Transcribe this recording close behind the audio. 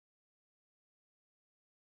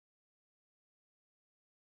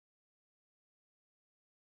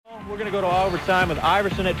We're going to go to overtime with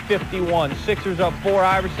Iverson at 51. Sixers up 4.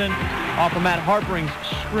 Iverson off of Matt Harpering's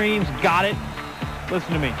screens. Got it.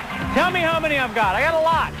 Listen to me. Tell me how many I've got. I got a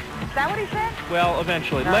lot. Is that what he said? Well,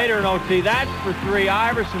 eventually. Later in OT, that's for 3.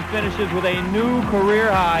 Iverson finishes with a new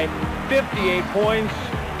career high, 58 points.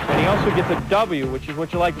 And he also gets a W, which is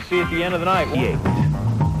what you like to see at the end of the night.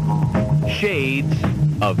 8. Shades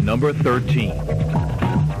of number 13.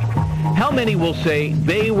 How many will say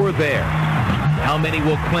they were there? How many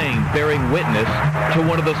will claim bearing witness to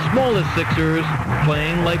one of the smallest Sixers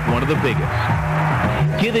playing like one of the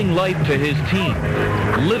biggest? Giving life to his team,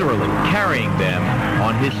 literally carrying them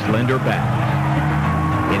on his slender back.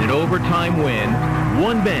 In an overtime win,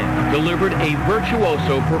 one man delivered a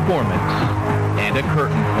virtuoso performance and a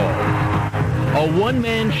curtain call. A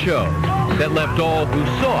one-man show that left all who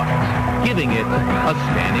saw it giving it a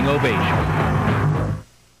standing ovation.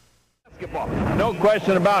 No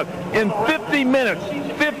question about it. In 50 minutes,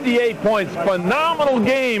 58 points. Phenomenal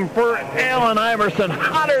game for Allen Iverson.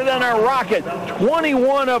 Hotter than a rocket.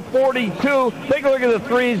 21 of 42. Take a look at the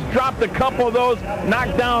threes. Dropped a couple of those.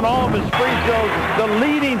 Knocked down all of his free throws. The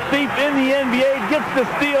leading thief in the NBA gets the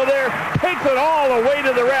steal there. Takes it all the way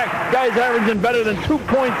to the rack. Guy's averaging better than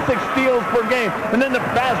 2.6 steals per game. And then the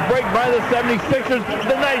fast break by the 76ers.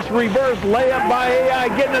 The nice reverse layup by AI.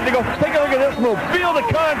 Getting it to go. Take a look at this move. Feel the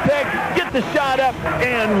contact. Get the shot up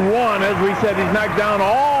and one. As we said, he's knocked down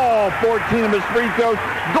all 14 of his free throws.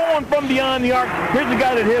 Going from beyond the arc. Here's the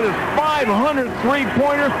guy that hit his 500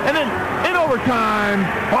 three-pointer. And then in overtime,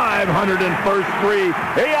 501st three.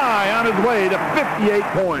 AI on his way to 58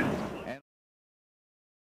 points.